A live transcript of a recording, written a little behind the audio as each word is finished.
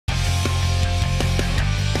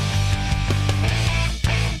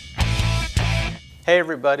Hey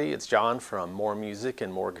everybody, it's John from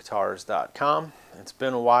moremusicandmoreguitars.com. It's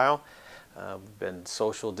been a while. We've been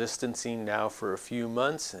social distancing now for a few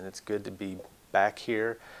months, and it's good to be back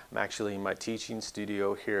here. I'm actually in my teaching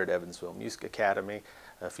studio here at Evansville Music Academy.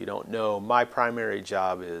 If you don't know, my primary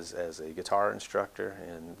job is as a guitar instructor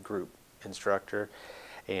and group instructor,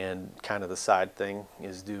 and kind of the side thing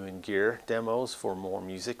is doing gear demos for More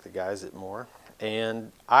Music, the guys at More.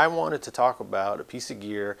 And I wanted to talk about a piece of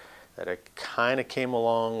gear that I kind of came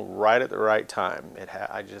along right at the right time.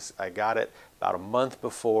 I got it about a month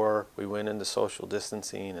before we went into social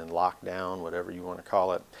distancing and lockdown, whatever you want to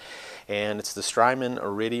call it. And it's the Strymon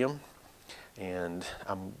Iridium. And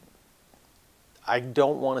I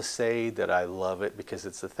don't want to say that I love it because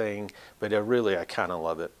it's a thing, but I kind of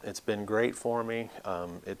love it. It's been great for me.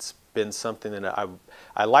 It's been something that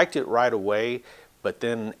I liked it right away, but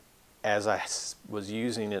then as I was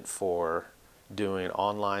using it for doing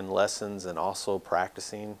online lessons and also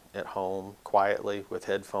practicing at home quietly with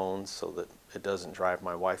headphones so that it doesn't drive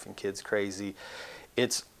my wife and kids crazy,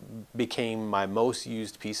 it's became my most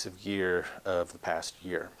used piece of gear of the past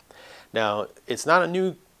year. Now, it's not a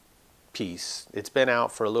new piece. It's been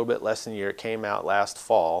out for a little bit less than a year. It came out last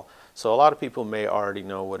fall, so a lot of people may already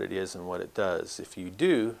know what it is and what it does. If you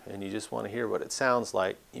do and you just want to hear what it sounds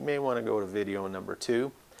like, you may want to go to video number 2.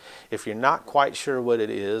 If you're not quite sure what it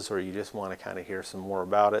is, or you just want to kind of hear some more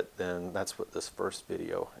about it, then that's what this first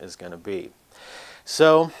video is going to be.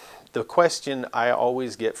 So the question I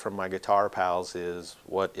always get from my guitar pals is,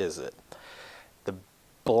 what is it? The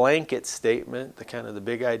blanket statement, the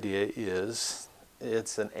big idea is,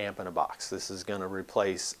 it's an amp in a box. This is going to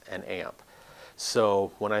replace an amp.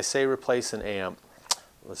 So when I say replace an amp,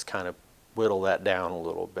 let's kind of whittle that down a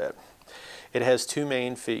little bit. It has two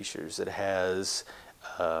main features. It has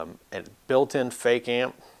a built-in fake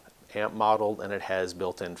amp model, and it has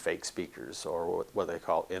built-in fake speakers, or what they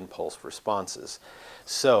call impulse responses.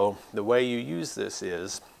 So the way you use this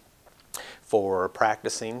is for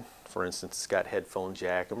practicing. For instance, it's got headphone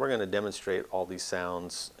jack, and we're going to demonstrate all these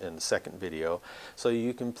sounds in the second video. So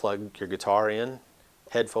you can plug your guitar in,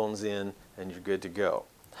 headphones in, and you're good to go.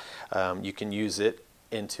 You can use it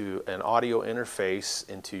into an audio interface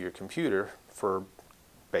into your computer for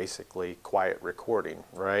basically quiet recording,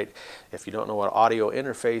 right? If you don't know what audio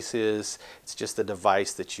interface is, it's just a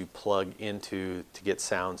device that you plug into to get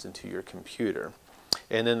sounds into your computer.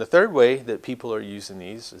 And then the third way that people are using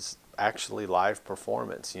these is actually live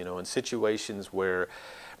performance, in situations where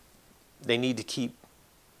they need to keep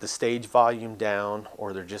the stage volume down,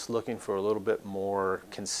 or they're just looking for a little bit more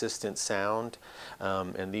consistent sound,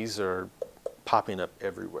 and these are popping up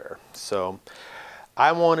everywhere. So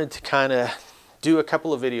I wanted to kind of do a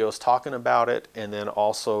couple of videos talking about it, and then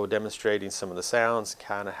also demonstrating some of the sounds,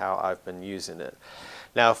 kind of how I've been using it.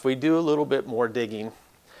 Now, if we do a little bit more digging,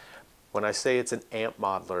 when I say it's an amp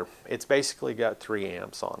modeler, it's basically got 3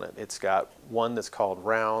 amps on it. It's got one that's called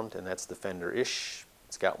Round, and that's the Fender-ish.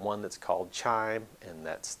 It's got one that's called Chime, and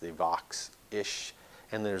that's the Vox-ish.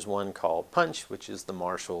 And there's one called Punch, which is the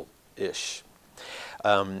Marshall-ish.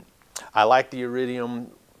 I like the Iridium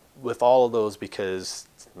with all of those because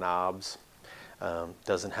it's knobs.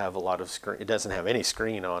 Doesn't have a lot of screen. It doesn't have any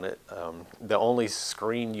screen on it. The only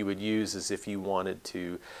screen you would use is if you wanted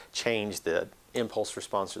to change the impulse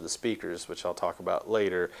response to the speakers, which I'll talk about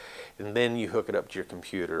later, and then you hook it up to your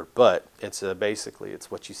computer. But it's basically, it's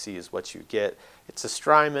what you see is what you get. It's a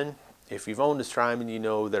Strymon. If you've owned a Strymon, you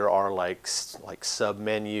know there are like sub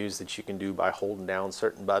menus that you can do by holding down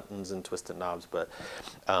certain buttons and twisting knobs, but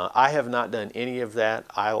I have not done any of that.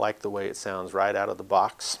 I like the way it sounds right out of the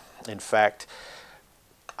box. In fact,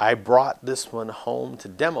 I brought this one home to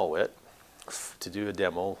demo it, to do a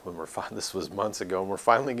demo when this was months ago, and we're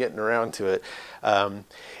finally getting around to it. I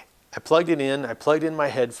plugged it in, I plugged in my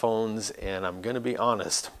headphones, and I'm going to be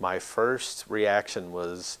honest, my first reaction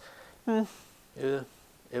was, yeah,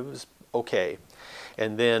 it was okay.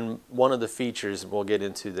 And then one of the features, and we'll get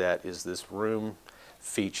into that, is this room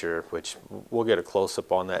feature, which we'll get a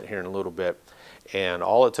close-up on that here in a little bit. And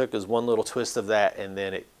all it took is one little twist of that, and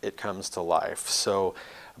then it comes to life. So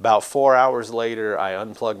about 4 hours later, I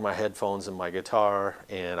unplugged my headphones and my guitar,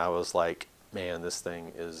 and I was like, man, this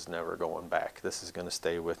thing is never going back. This is going to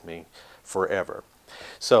stay with me forever.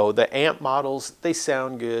 So the amp models, they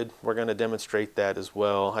sound good. We're going to demonstrate that as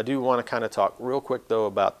well. I do want to kind of talk real quick, though,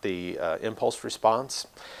 about the impulse response.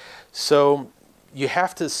 So you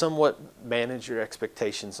have to somewhat manage your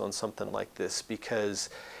expectations on something like this, because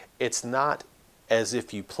it's not as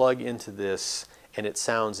if you plug into this and it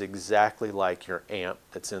sounds exactly like your amp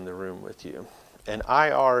that's in the room with you. And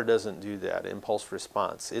IR doesn't do that, impulse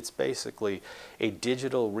response. It's basically a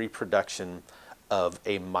digital reproduction of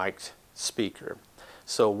a mic'd speaker.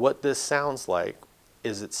 So what this sounds like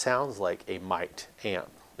is it sounds like a mic'd amp.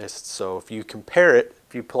 So if you compare it,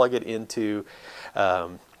 if you plug it into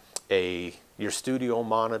your studio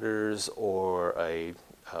monitors or a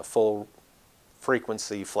full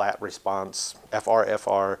frequency flat response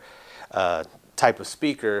FR type of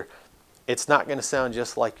speaker, it's not going to sound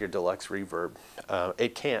just like your deluxe reverb.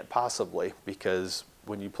 It can't possibly, because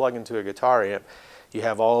when you plug into a guitar amp, you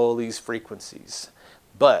have all these frequencies.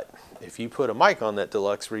 But if you put a mic on that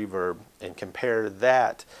deluxe reverb and compare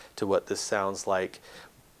that to what this sounds like,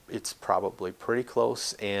 it's probably pretty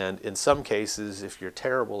close. And in some cases, if you're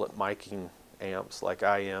terrible at miking amps like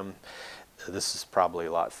I am, this is probably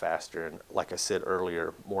a lot faster and, like I said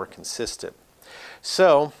earlier, more consistent.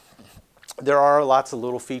 So there are lots of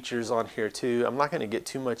little features on here too. I'm not going to get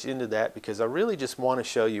too much into that because I really just want to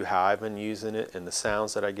show you how I've been using it and the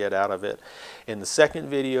sounds that I get out of it. In the second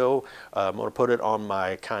video, I'm going to put it on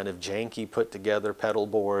my kind of janky put together pedal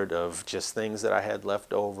board of just things that I had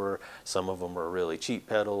left over. Some of them are really cheap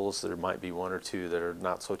pedals. There might be one or two that are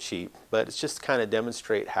not so cheap, but it's just to kind of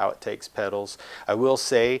demonstrate how it takes pedals. I will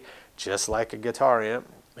say, just like a guitar amp,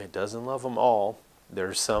 it doesn't love them all.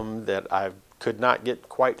 There's some that I could not get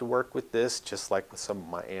quite to work with this, just like with some of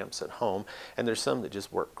my amps at home, and there's some that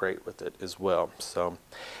just work great with it as well. So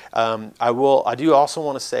I do also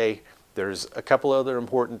want to say there's a couple other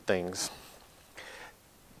important things.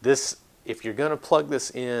 This, if you're going to plug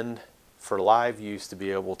this in for live use to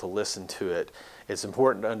be able to listen to it, it's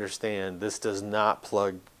important to understand this does not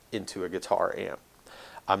plug into a guitar amp.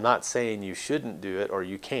 I'm not saying you shouldn't do it or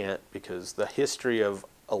you can't, because the history of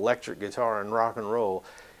electric guitar and rock and roll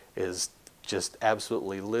is just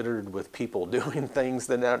absolutely littered with people doing things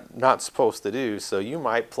that they're not supposed to do. So you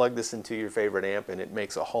might plug this into your favorite amp and it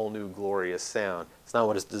makes a whole new glorious sound. It's not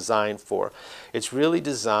what it's designed for. It's really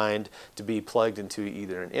designed to be plugged into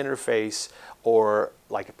either an interface or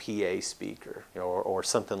like a PA speaker, you know, or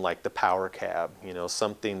something like the power cab, you know,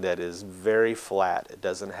 something that is very flat. It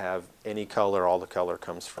doesn't have any color. All the color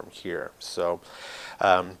comes from here. So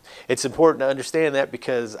it's important to understand that,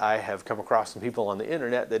 because I have come across some people on the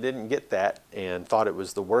internet that didn't get that and thought it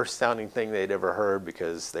was the worst sounding thing they'd ever heard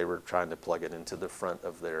because they were trying to plug it into the front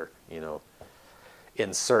of their, you know,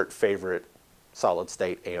 insert favorite solid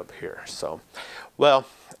state amp here. So, well,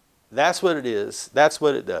 that's what it is. That's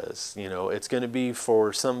what it does. You know, it's going to be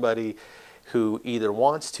for somebody who either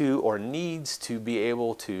wants to or needs to be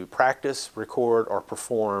able to practice, record, or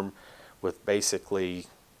perform with basically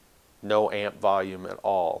no amp volume at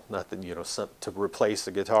all, nothing, you know, to replace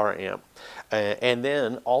a guitar amp. And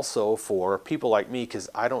then also for people like me, because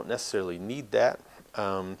I don't necessarily need that,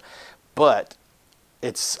 but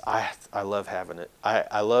I love having it.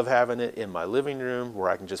 I love having it in my living room where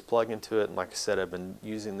I can just plug into it. And like I said, I've been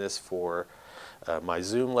using this for my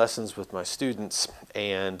Zoom lessons with my students,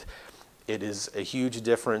 and it is a huge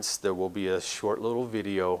difference. There will be a short little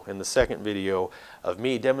video in the second video of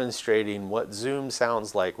me demonstrating what Zoom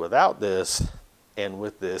sounds like without this and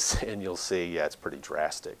with this, and you'll see, yeah, it's pretty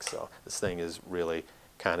drastic. So this thing has really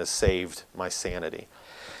kind of saved my sanity.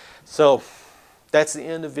 So that's the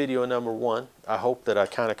end of video number 1. I hope that I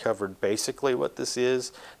kind of covered basically what this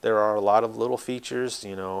is. There are a lot of little features,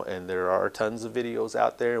 you know, and there are tons of videos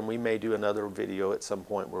out there, and we may do another video at some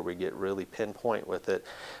point where we get really pinpoint with it.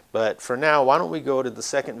 But for now, why don't we go to the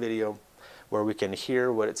second video where we can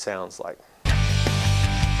hear what it sounds like.